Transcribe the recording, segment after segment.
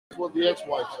what the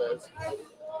ex-wife says.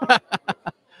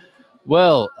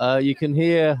 Well, you can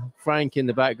hear Frank in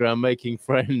the background making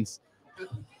friends.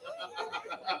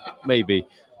 Maybe.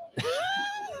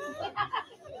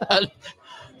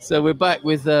 So we're back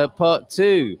with part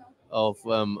 2 of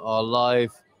our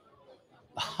live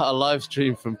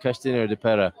stream from Castanheira Da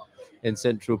Pera in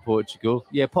central Portugal.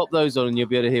 Yeah, pop those on and you'll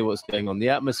be able to hear what's going on. The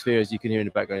atmosphere, as you can hear in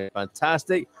the background, is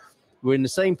fantastic. We're in the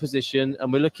same position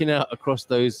and we're looking out across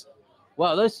those.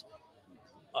 Wow, those.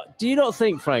 Do you not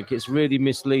think, Frank, it's really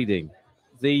misleading?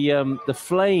 The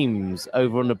flames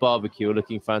over on the barbecue are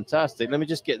looking fantastic. Let me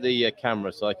just get the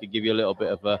camera so I can give you a little bit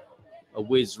of a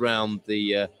whiz round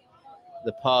the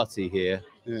party here.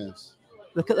 Yes.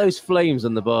 Look at those flames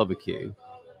on the barbecue.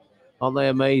 Aren't they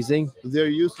amazing? They're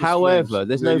useless. However,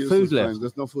 there's no food left.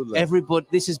 There's no food left. Everybody,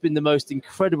 this has been the most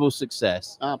incredible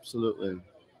success. Absolutely.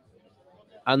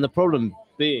 And the problem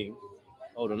being,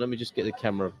 hold on, let me just get the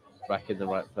camera back in the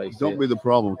right place. Don't be the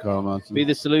problem, Carl Manson. Be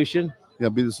the solution. Yeah,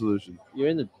 be the solution.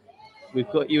 We've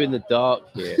got you in the dark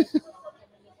here.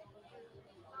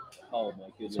 Oh my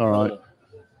goodness. It's all right.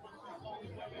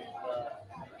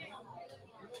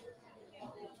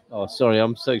 Oh, sorry,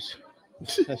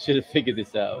 I should have figured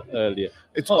this out earlier.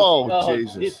 It's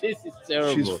This Jesus. is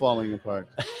terrible. She's falling apart.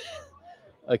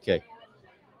 Okay.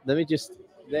 Let me just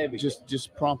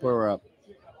just prop her up.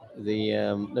 Let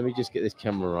me just get this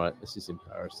camera right. This is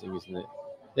embarrassing, isn't it?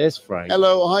 There's Frank.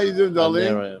 Hello, how you doing, darling?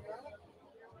 There I am.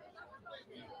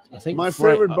 I think my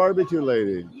favorite barbecue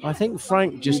lady. I think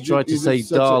Frank just tried to say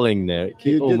darling there.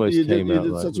 It almost came out.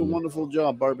 You did such a wonderful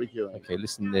job barbecuing. Okay,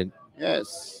 listen then.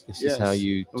 Yes. This is how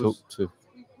you talk to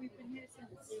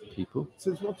people.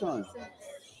 Since what time?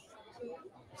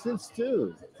 Since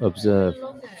 2. Observe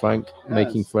Frank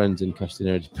making friends in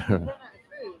Castanheira Da Pera.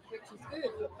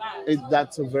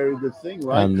 That's a very good thing,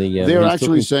 right? And they're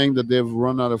actually saying that they've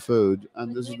run out of food,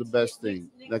 and this is the best thing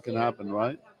that can happen,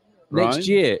 right? Next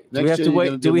year, do we have to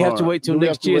wait? Do we have to wait till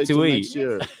next year to eat?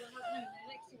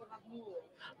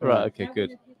 Right. Okay.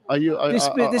 Good. This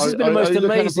has been the most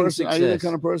amazing success. Are you the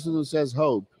kind of person who says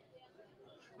hope?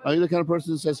 Are you the kind of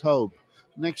person who says hope?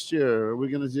 Next year, we're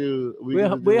gonna do.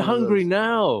 We're hungry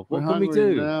now. What can we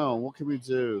do? Now, what can we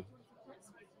do?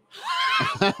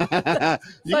 Thank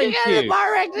you.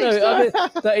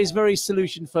 That is very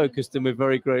solution focused, and we're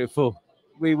very grateful.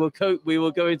 We will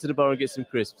go into the bar and get some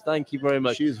crisps. Thank you very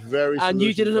much. She's very. And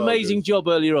you did an amazing job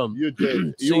earlier on. You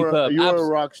did. Superb. You were a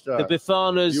rock star. The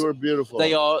Bifanas. You were beautiful.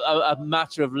 They are a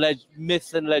matter of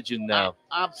myth and legend now.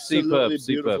 Absolutely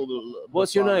superb.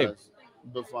 What's your name?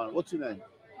 Bifana. What's your name?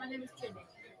 My name is Jenny.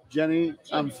 Jenny.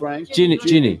 I'm Frank.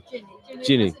 Ginny.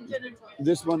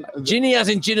 This one. Ginny as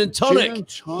in gin and tonic. Gin and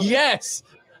tonic? Yes.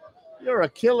 You're a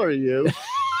killer, you.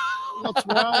 What's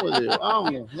wrong with you?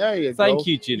 Oh, there you go. Thank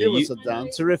you, Ginny. Give us a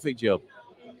dance. Terrific job.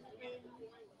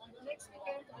 Next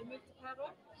weekend, I move to Para.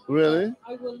 Really?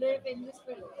 I will live in this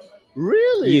village.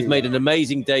 Really? You've made an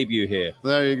amazing debut here.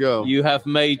 There you go.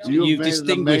 You've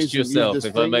distinguished yourself,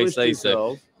 if I may say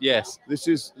so. Yes. This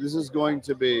is going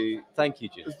to be. Thank you,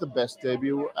 Jim. It's the best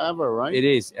debut ever, right? It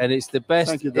is, and it's the best.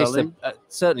 Thank you, darling.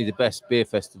 It's certainly the best beer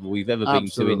festival we've ever been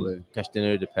to in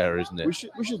Castanheira Da Pera, isn't it?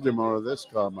 We should do more of this,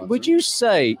 Carl. Would you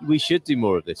say we should do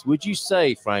more of this? Would you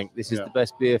say, Frank, this is the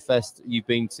best beer fest you've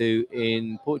been to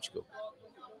in Portugal?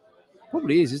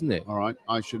 Probably is, isn't it? All right.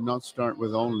 I should not start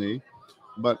with only,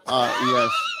 but yes.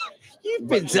 You've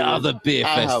been to other beer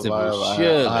festivals,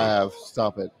 surely. I have.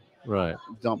 Stop it. Right.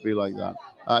 Don't be like that.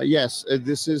 Yes,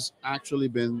 this has actually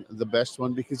been the best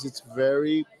one because it's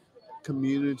very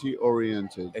community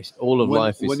oriented. It's all of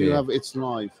life is when here. you have it's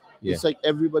life. Yeah. It's like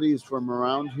everybody is from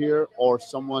around here or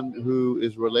someone who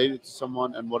is related to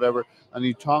someone and whatever. And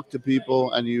you talk to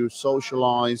people and you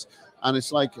socialize. And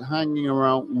it's like hanging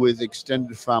around with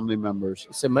extended family members.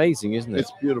 It's amazing, isn't it?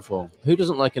 It's beautiful. Who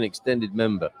doesn't like an extended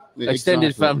member? Exactly.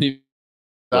 Extended family.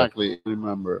 Exactly.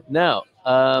 Remember. Now,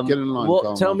 get in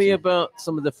line. Tell me about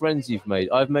some of the friends you've made.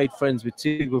 I've made friends with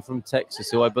 2 people from Texas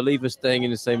who I believe are staying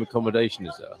in the same accommodation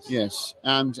as us. Yes,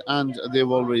 and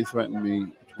they've already threatened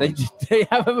me. They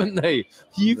have, haven't they?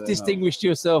 You've distinguished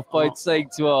yourself by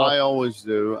saying to our. I always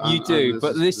do. You do,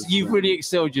 but you've really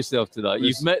excelled yourself tonight.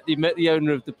 You met the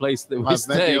owner of the place that we're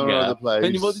staying at.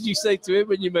 And what did you say to him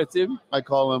when you met him? I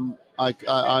call him.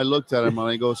 I looked at him and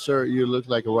I go, "Sir, you look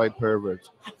like a right pervert."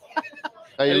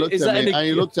 And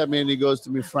he looked at me and he goes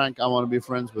to me, "Frank, I want to be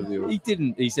friends with you." He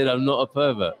didn't. He said, "I'm not a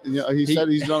pervert." He said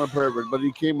he's not a pervert, but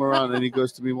he came around and he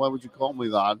goes to me, "Why would you call me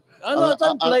that?" I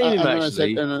don't blame him,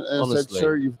 actually. And I said,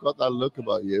 "Sir, you've got that look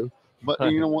about you." But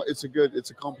you know what? It's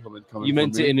a compliment coming. You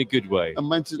meant from it me. in a good way. I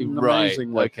meant it in an Right,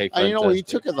 amazing way. okay, And you know what? He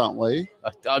fantastic. took it that way.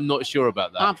 I'm not sure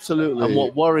about that. Absolutely. And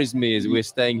what worries me is we're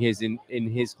staying in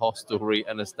his hostelry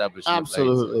and establishment.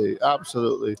 Absolutely,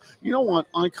 absolutely. You know what?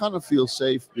 I kind of feel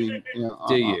safe being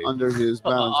Do you? under his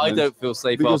management. I don't feel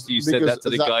safe Because- after you said that to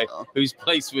the because guy whose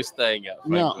place we're staying at.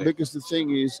 Yeah, Frankly. because the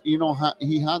thing is, you know,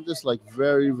 he had this like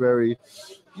very, very,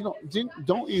 you know,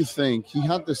 don't you think he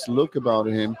had this look about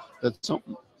him that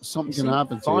something He can seemed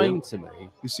happen to fine you? to me.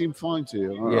 He seemed fine to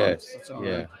you. All right. Yes, That's all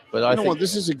yeah. right. But You I know think what?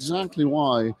 This is exactly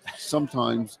why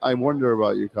sometimes I wonder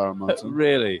about you, Carl Manson.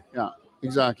 really.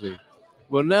 Exactly.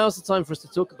 Well, now's the time for us to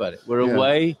talk about it. We're Yeah.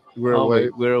 away. We're aren't we? away.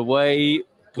 We're away. We're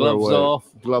Gloves away. off.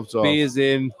 Gloves off. Beers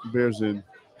in. Beers in.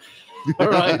 All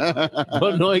right.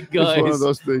 Good night, It's one of guys.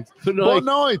 those things. Good Good night.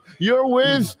 night. You're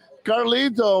with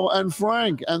Carlito and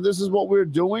Frank, and this is what we're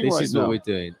doing This right is now. what we're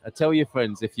doing. Tell your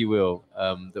friends, if you will,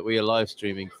 that we are live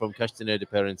streaming from Castanheira Da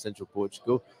Pera in central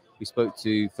Portugal. We spoke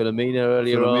to Filomena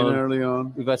earlier Filomena on. early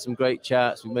on. We've had some great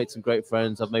chats. We've made some great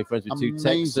friends. I've made friends with two Amazing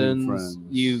Texans. friends.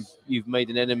 You've made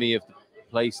an enemy of the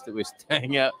place that we're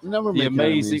staying at. Never The make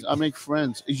amazing- enemies. I make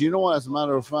friends. You know what? As a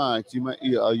matter of fact, you might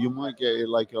get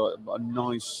like a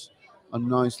nice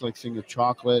like thing of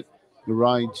chocolate. You're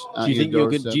right. Do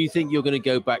you think you're going to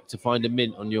go back to find a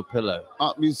mint on your pillow?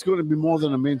 It's going to be more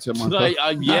than a mint in my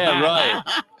Yeah, right.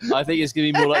 I think it's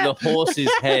going to be more like the horse's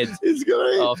head It's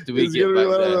gonna after we it's get gonna be back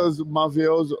one there. of those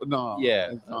mafioso. No.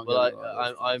 Yeah, it's not but gonna be one of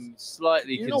those I'm things.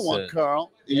 slightly You know concerned. what,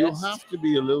 Carl? You Yes? have to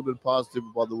be a little bit positive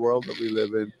about the world that we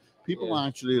live in. People Yeah.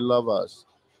 actually love us.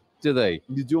 Do they?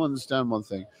 You do understand one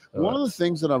thing. All One right. of the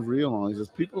things that I've realized is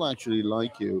people actually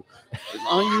like you.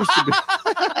 I used to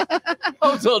be.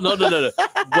 Hold on, no.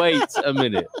 Wait a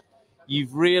minute.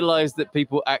 You've realised that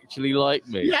people actually like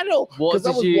me. Yeah, no. What Because I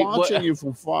did was you- watching what- you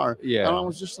from far, Yeah. and I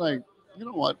was just like, you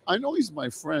know what? I know he's my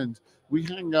friend. We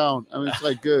hang out, and it's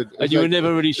like good. And It's you were like-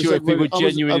 never really it's sure like if people when- I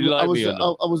was- genuinely I like was, me or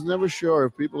not. I was never sure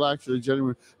if people actually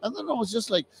genuinely. And then I was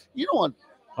just like, you know what?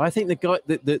 I think the guy,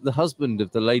 the husband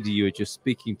of the lady you were just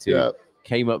speaking to, Yeah,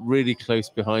 came up really close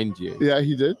behind you. yeah,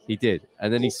 he did. He did,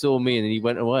 and then he saw me, and then he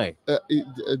went away.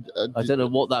 I don't know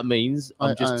what that means.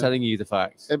 I'm just telling you the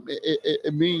facts.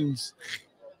 It means.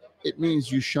 It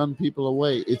means you shun people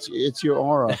away. It's your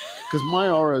aura, because my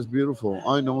aura is beautiful.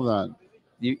 I know that.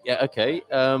 Yeah, okay.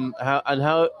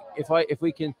 How if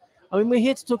we can? I mean, we're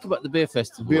here to talk about the beer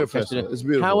festival. Beer at Castanheira. festival. It's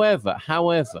beautiful. However,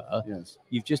 Yes.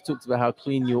 you've just talked about how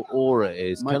clean your aura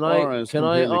is. My Can aura I is can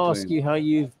I completely ask clean. you how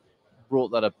you've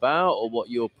brought that about, or what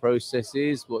your process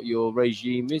is, what your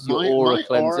regime is, your aura my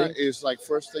cleansing? aura is like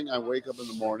first thing I wake up in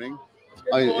the morning.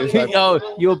 It's like,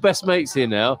 Oh, your best mates here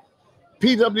now.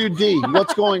 PWD,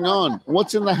 what's going on?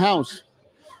 What's in the house?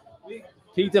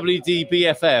 PWD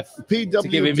BFF, PWD. to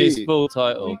give him his full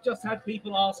title. We've just had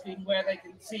people asking where they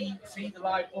can see the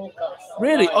live broadcast.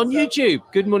 Really, on So- YouTube,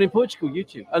 Good Morning Portugal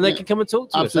YouTube, and they Yeah. can come and talk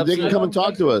to us. Absolutely. They can come and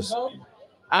talk to us.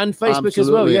 And Facebook as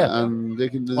well, Absolutely. yeah. And they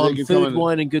can On come Food, and,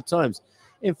 Wine, and Good Times.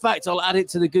 In fact, I'll add it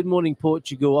to the Good Morning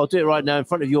Portugal. I'll do it right now in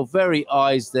front of your very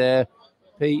eyes there.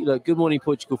 Pete, look, Good Morning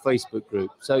Portugal Facebook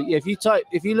group. So yeah,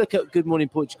 if you look at Good Morning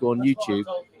Portugal on YouTube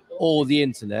or the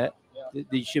internet,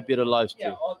 you should be able to live stream.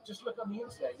 Yeah, or just look on the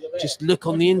internet. You're there. Just look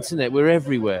on the internet. We're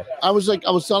everywhere. I was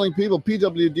telling people,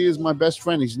 PWD is my best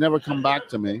friend. He's never come back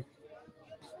to me.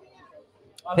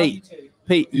 I love Pete, you too.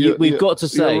 Pete, You- we've you- got to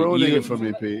say, You're ruining you- it for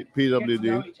me, Pete. Get to know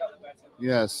PWD. each other better.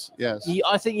 Yes.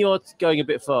 I think you're going a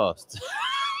bit fast.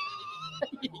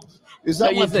 Is that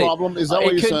Don't you my think? problem? Is that what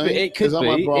it you're could saying? be. It could is that be.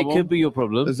 my It problem? could be your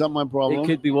problem. Is that my problem? It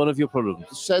could be one of your problems.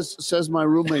 Says my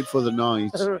roommate for the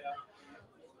night.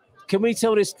 Can we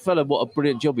tell this fella what a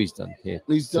brilliant job he's done here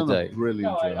He's done today? a brilliant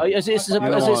No, job. Has it know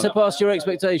has it what? surpassed your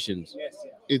expectations? Yes,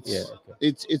 yeah. It's Yeah.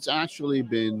 Okay. it's actually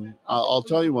been. I'll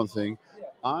tell you one thing.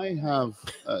 I have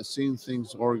seen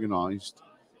things organized,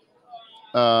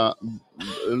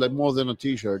 like more than a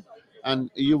T-shirt, and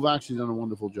you've actually done a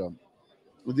wonderful job.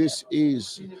 This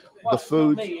is Well, the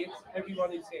food. not me, it's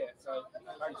everyone is here, so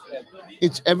thanks to them.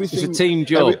 It's everything. It's a team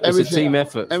job. It's a everything- team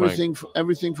effort. Frank.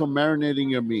 Everything from marinating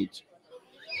your meat.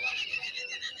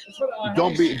 It's what I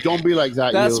Don't had- be like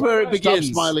that. That's you. where it Stop begins.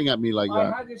 smiling at me like I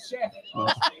that. had a chef,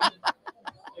 actually,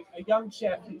 a young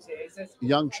chef who's here. He says,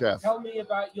 Young chef. tell me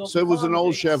about your. So it was an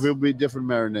old farming." chef. It would be different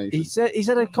He marination. said a He asked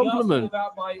me compliment.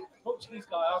 about my Portuguese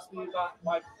guy asked me about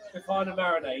my Bifana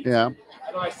marinade. Yeah.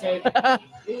 And I said,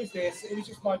 here's this. It was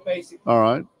just my basic. All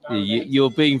right. marinade.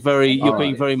 You're being very All right.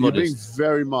 being very You're being modest.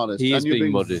 very modest. He is and you're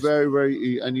being modest. Very,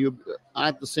 very, and you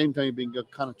at the same time you're being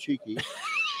kind of cheeky,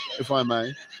 if I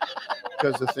may.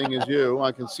 Because the thing is,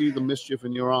 I can see the mischief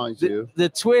in your eyes. The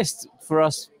twist for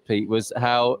us, Pete, was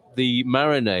how the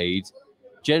marinade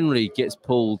generally gets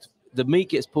pulled. The meat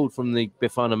gets pulled from the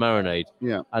bifana marinade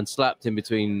Yeah. and slapped in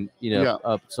between, Yeah.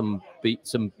 some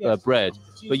Yes, bread.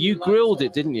 it's But you usually like grilled sort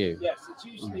it, didn't you? Yes, it's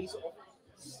usually sort of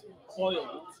boiled.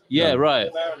 Yeah, Yeah. right.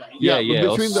 in the marinade. Yeah, but yeah.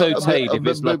 Or sauteed if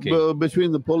it's lucky.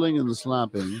 between the pulling and the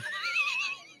slapping,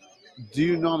 do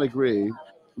you not agree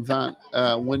that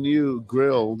when you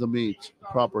grill the meat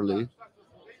properly,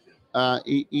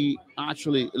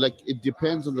 actually, like, it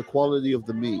depends on the quality of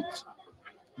the meat,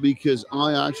 because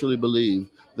I actually believe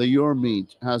that your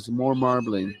meat has more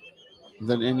marbling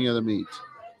than any other meat.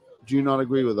 Do you not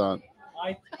agree with that?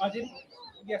 I didn't.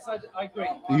 Yes, I agree.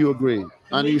 You agree,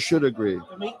 and you should agree.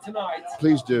 The meat tonight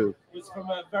Please do. was from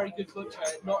a very good butcher,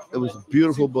 not It from was a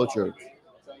beautiful supermarket. butcher.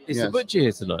 So, Is Yes. the butcher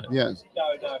here tonight? Yes. no.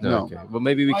 No. No. Okay. Well,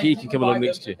 maybe he can come along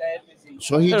next year.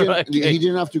 So he didn't. Right, okay. He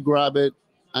didn't have to grab it,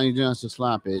 and he didn't have to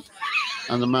slap it.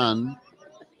 And the man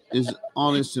is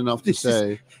honest enough to This is-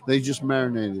 say they just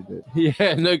marinated it.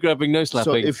 Yeah, no grabbing, no So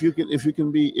slapping. if you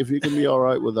can be all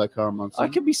right with that, Carl Munson, I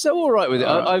can be so all right with it.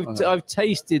 All right. I've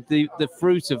tasted the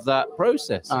fruit of that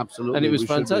process. absolutely, and it was we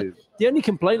should fantastic. be. The only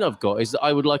complaint I've got is that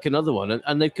I would like another one,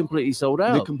 and they've completely sold They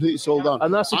out. completely sold out.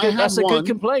 And that's a I good, had that's a one- good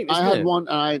complaint, I isn't had it? one,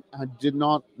 and I did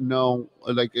not know.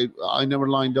 I never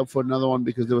lined up for another one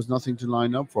because there was nothing to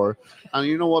line up for. And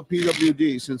you know what,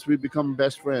 PWD, since we've become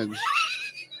best friends,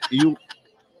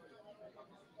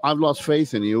 I've lost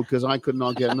faith in you because I could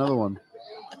not get another one.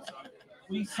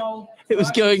 We sold. It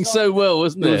was going so well,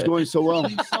 wasn't It was it? going so well.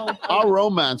 We sold. Our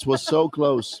romance was so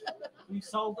close. We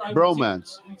sold over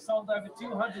Bromance. We sold over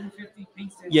 250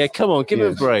 pieces. Yeah, come on, give him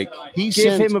Yes. a break. He Give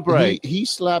sent- him a break. He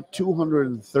slapped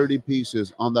 230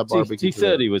 pieces on that barbecue.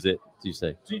 230 was it? Did you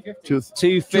say 250.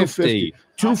 250?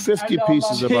 250 And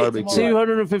pieces of our barbecue.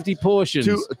 250 portions.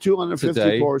 250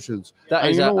 today. portions. That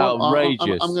And is you know what?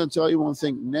 outrageous. I'm going to tell you one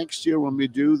thing. Next year, when we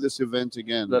do this event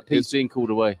again, That Pete's being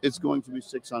called away. it's going to be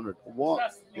 600.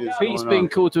 What is Pete's going being on?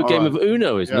 called to a All game right. of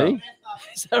Uno, isn't Yeah. he?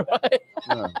 Is that right?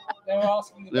 Yeah, They were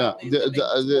asking yeah.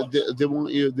 about They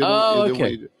want you. They Oh, want you. They okay.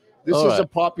 want you. This All is a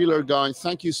right. popular guy.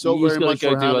 Thank you so He's very gotta much go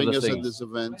for do having other us at things. this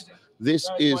event. This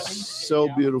is so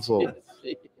beautiful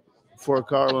for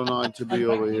Carl and I to be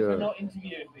over For here. not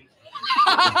interviewing me.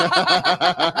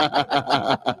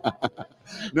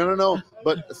 No.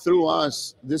 But through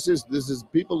us, this is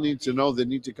people need to know they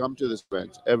need to come to this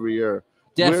event every year.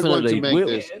 Definitely. We're going to make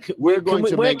this. We're going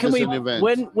to make this an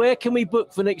event. Where can we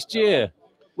book for next year?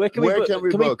 Where can Where we book? can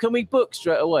we book? Can we book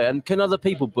straight away? And can other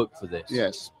people book for this?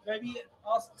 Yes. Maybe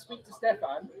speak to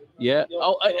Stefan. Yeah. Your-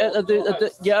 Oh, your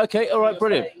host. yeah. Okay. All right.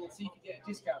 Brilliant. We'll see if you get a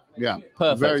discount. Yeah.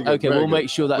 Perfect. Very good, Okay. very We'll good. make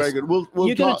sure that's. Very good. We'll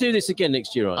You're going talk- to do this again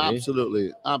next year, aren't you?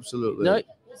 Absolutely. Absolutely. No.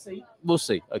 We'll see. We'll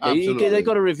see. Okay. Absolutely. They've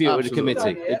got to review it with the Absolutely.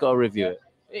 committee. They've got to review it.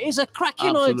 It is a cracking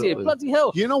idea. Absolutely. Bloody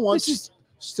hell. You know what? This is-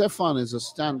 Stefan is a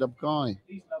stand-up guy.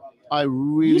 He's lovely. I You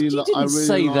really, didn't I really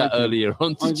say like that him. earlier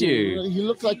on, I did you? He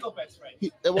looked like Your best friend.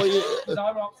 well, Because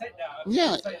I'm upset now. I yeah.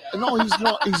 can't say that. No, he's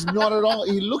not. He's not at all.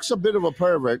 He looks a bit of a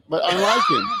pervert, but I like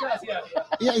him. He does, yeah.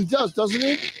 Yeah, he does, doesn't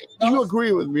he? You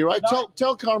agree with me, right?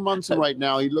 Tell Carl Munson right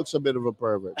now he looks a bit of a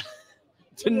pervert.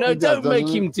 No, He does, don't make doesn't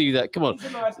he? him do that. Come on. He's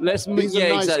a nice Let's guy. move. He's a Yeah,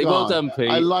 nice exactly. guy. Well done,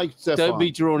 Pete. I like Stefan. Don't be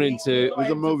drawn into. Got He's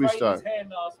a him to movie braid star. his hair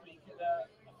last week at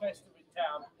a festival in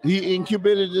town. He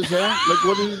incubated his hair. Like,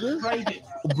 what did he do? Braided.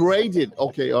 Braided.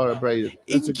 Okay, all right, braided.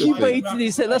 It's a good thing. Incubated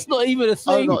his head. That's not even a Oh,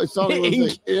 thing. no, it's not even a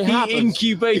thing. It He happens. It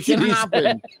incubated can his happen.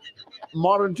 hair.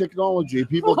 Modern technology,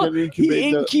 people can He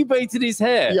incubate. incubated his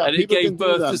hair, Yeah, and it people can gave do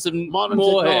birth that. to some Modern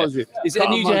more hair. technology. Is it, a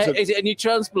Carl new, Munson. is it a new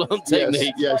transplant Yes,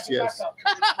 technique? yes. You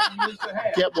lose your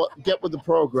hair. Get with the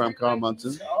program, Carl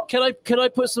Munson. Can I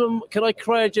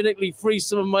cryogenically freeze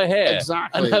some of my hair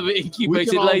Exactly. and have it We incubated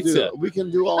can all do later? it. We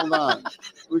can do all that.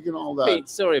 We can all that. Pete,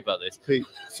 sorry about this. Pete,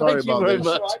 sorry Thank you about very this.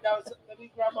 much. Right, now, let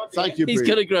me grab my Thank beer. you, He's Pete.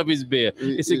 going to grab his beer.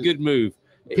 It's a good move.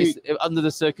 It's, under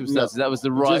the circumstances, that was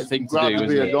the right Just thing to grab do. the Wasn't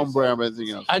beer. it? Don't grab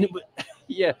anything else. And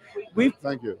yeah, we've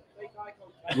Thank you. Make eye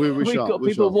contact. We we've shall, got we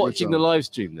people shall, we watching the shall. live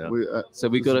stream now, so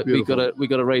we this got is to beautiful. we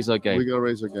got to raise our game. We got to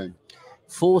raise our game.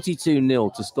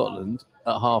 42-0 to Scotland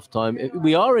at halftime.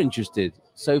 We are interested.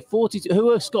 So 42.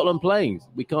 Who are Scotland playing?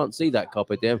 We can't see that,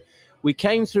 Carpe Diem. We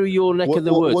came through your neck of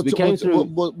the woods. We came through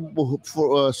what,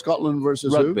 for Scotland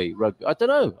versus rugby. I don't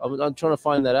know. I'm trying to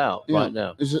find that out who? Yeah. right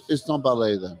now. It's not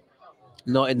ballet then.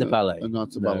 Not in the ballet.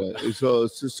 Not the No. ballet. So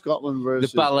it's Scotland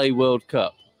versus The ballet World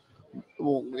Cup.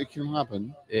 Well, it can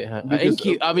happen. Because,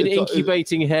 Because,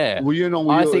 incubating hair. Well, you know,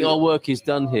 I think our work is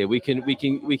done here. We can.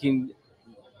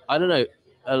 I don't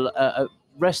know.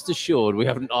 Rest assured, we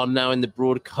are now in the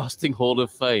Broadcasting Hall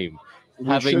of Fame,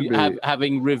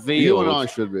 having you revealed and I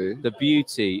should be. the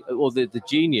beauty or the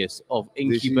genius of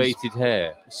incubated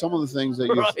hair. Some of the things that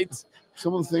you Right.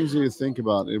 Some of the things that you think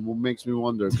about, it makes me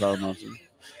wonder, Carl Martin.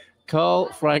 Carl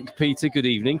Frank Peter, good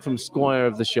evening from Squire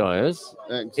of the Shires.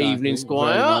 Exactly. Evening,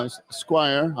 Squire. Very nice.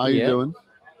 Squire, how you Yeah. doing?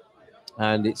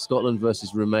 And it's Scotland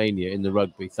versus Romania in the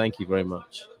rugby. Thank you very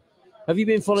much. Have you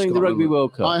been following the Scotland. Rugby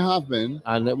World Cup? I have been.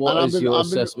 And what And is I've your been-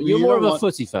 assessment? you You're more know of a what?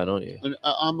 footy fan, aren't you? And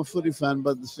I'm a footy fan,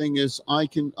 but the thing is, I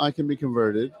can be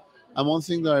converted. And one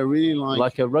thing that I really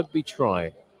Like a rugby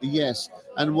try. yes,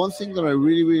 and one thing that I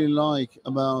really like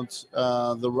about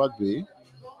the rugby.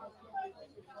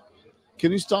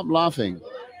 Can you stop laughing?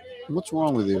 What's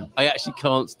wrong with you? I actually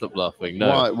can't stop laughing. No.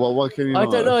 Why? Well, what can you? I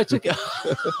not? don't know. I took.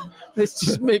 There's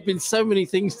just been so many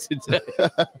things today.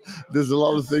 There's a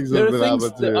lot of things There that are have been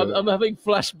things happening. that I'm having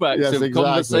flashbacks Yes, of exactly.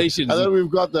 conversations. And then we've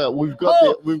got the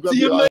Oh, do you